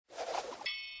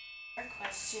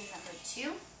question number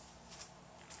 2.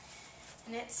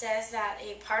 And it says that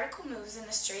a particle moves in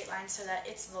a straight line so that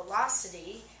its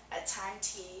velocity at time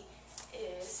t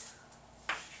is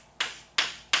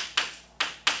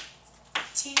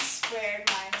t squared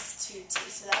minus 2t.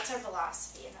 So that's our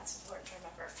velocity, and that's important to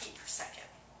remember, feet per second.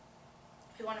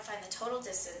 We want to find the total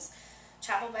distance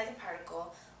traveled by the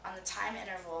particle on the time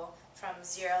interval from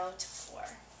 0 to 4.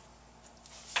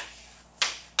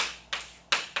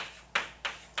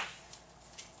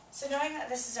 So knowing that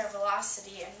this is our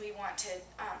velocity and we want to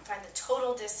find the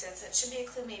total distance, it should be a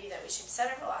clue maybe that we should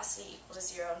set our velocity equal to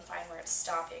 0 and find where it's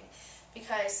stopping.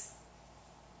 Because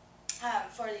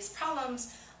for these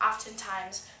problems,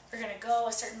 oftentimes we're going to go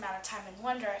a certain amount of time in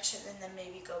one direction and then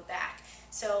maybe go back.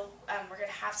 So we're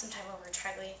going to have some time where we're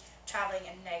traveling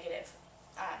a negative,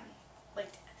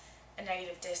 like a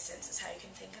negative distance is how you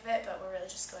can think of it, but we're really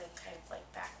just going kind of like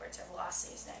backwards. Our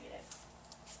velocity is negative.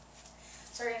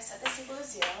 So we're going to set this equal to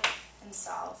 0 and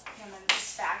solve. And I'm going to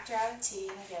just factor out of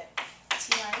t, and I get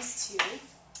t minus 2.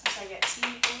 So I get t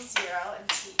equals 0 and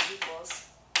t equals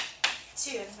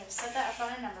 2. And I'm going to set that up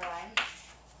on a number line.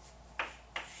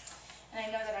 And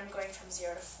I know that I'm going from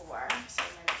 0 to 4, so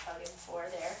I'm going to plug in 4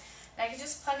 there. And I can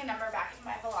just plug a number back into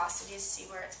my velocity to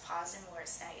see where it's positive and where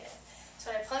it's negative.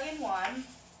 So I plug in 1.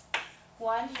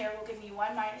 1 here will give me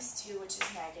 1 minus 2, which is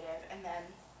negative, and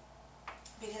then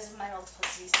because of my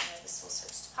multiplicities, I know this will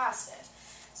switch to positive.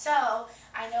 So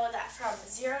I know that from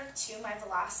 0 to 2, my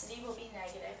velocity will be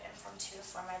negative, and from 2 to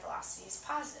 4, my velocity is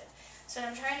positive. So when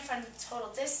I'm trying to find the total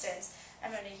distance,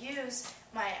 I'm going to use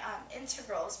my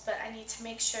integrals, but I need to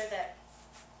make sure that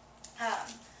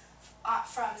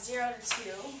from 0 to 2,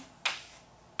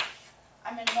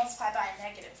 I'm going to multiply by a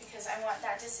negative, because I want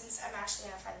that distance, I'm actually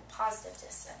going to find the positive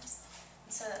distance.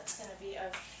 And so that's going to be of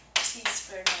t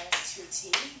squared minus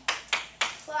 2t.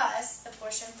 Plus the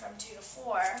portion from 2 to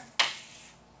 4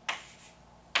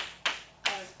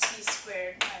 of t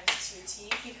squared minus 2t,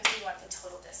 because we want the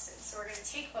total distance. So we're going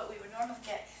to take what we would normally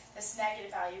get, this negative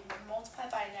value, we're going to multiply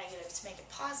by a negative to make it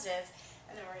positive,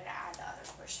 and then we're going to add the other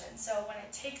portion. So when I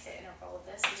take the integral of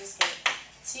this, I just get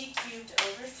t cubed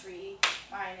over 3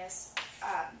 minus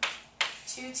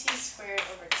 2t squared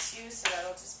over 2, so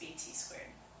that'll just be t squared.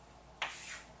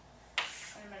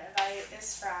 And I'm going to evaluate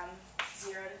this from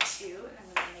 0 to 2, and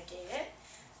I'm going to negate it.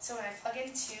 So when I plug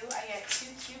in 2, I get 2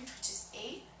 cubed, which is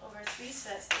 8 over 3, so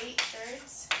that's 8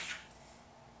 thirds.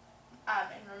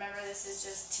 And remember, this is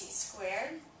just t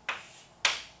squared.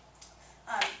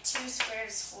 2 squared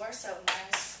is 4, so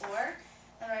minus 4.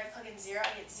 Then when I plug in 0,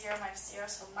 I get 0 minus 0,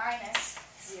 so minus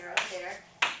 0 there,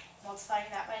 multiplying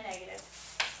that by negative.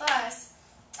 Plus,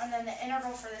 and then the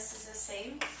integral for this is the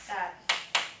same, that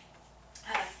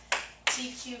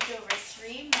t cubed over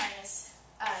 3 minus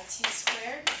t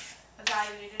squared,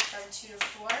 evaluated from 2 to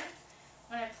 4.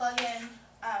 When I plug in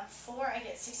 4, I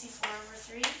get 64 over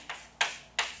 3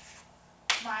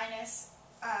 minus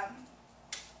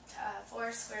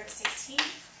 4 squared is 16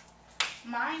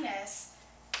 minus,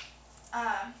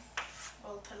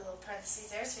 we'll put a little parentheses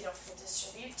there so we don't forget to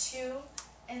distribute, 2,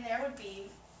 and there would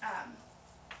be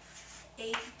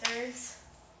 8 thirds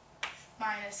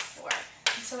minus 4.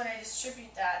 And so when I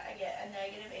distribute that, I get a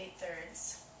negative 8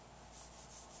 thirds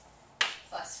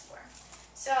plus 4.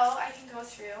 So I can go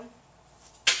through,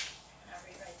 I'm going to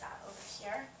rewrite that over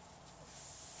here.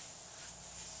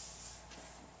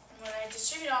 And when I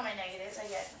distribute all my negatives, I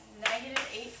get negative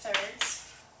 8 thirds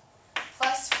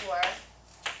plus 4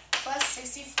 plus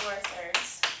 64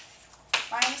 thirds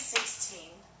minus 16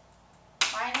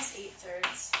 minus 8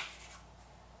 thirds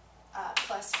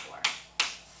plus 4.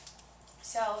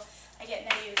 So I get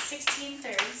negative 16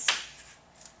 thirds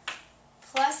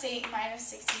plus 8 minus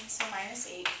 16, so minus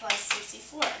 8 plus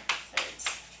 64 thirds.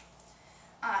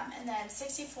 And then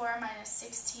 64 minus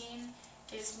 16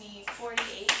 gives me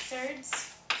 48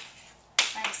 thirds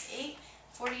minus 8.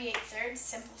 48 thirds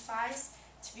simplifies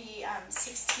to be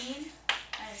 16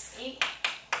 minus 8.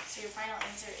 So your final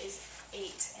answer is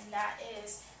 8, and that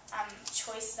is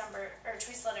choice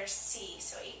letter C,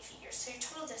 so 8 feet. So your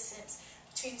total distance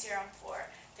between 0 and 4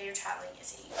 that you're traveling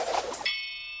is 8 feet.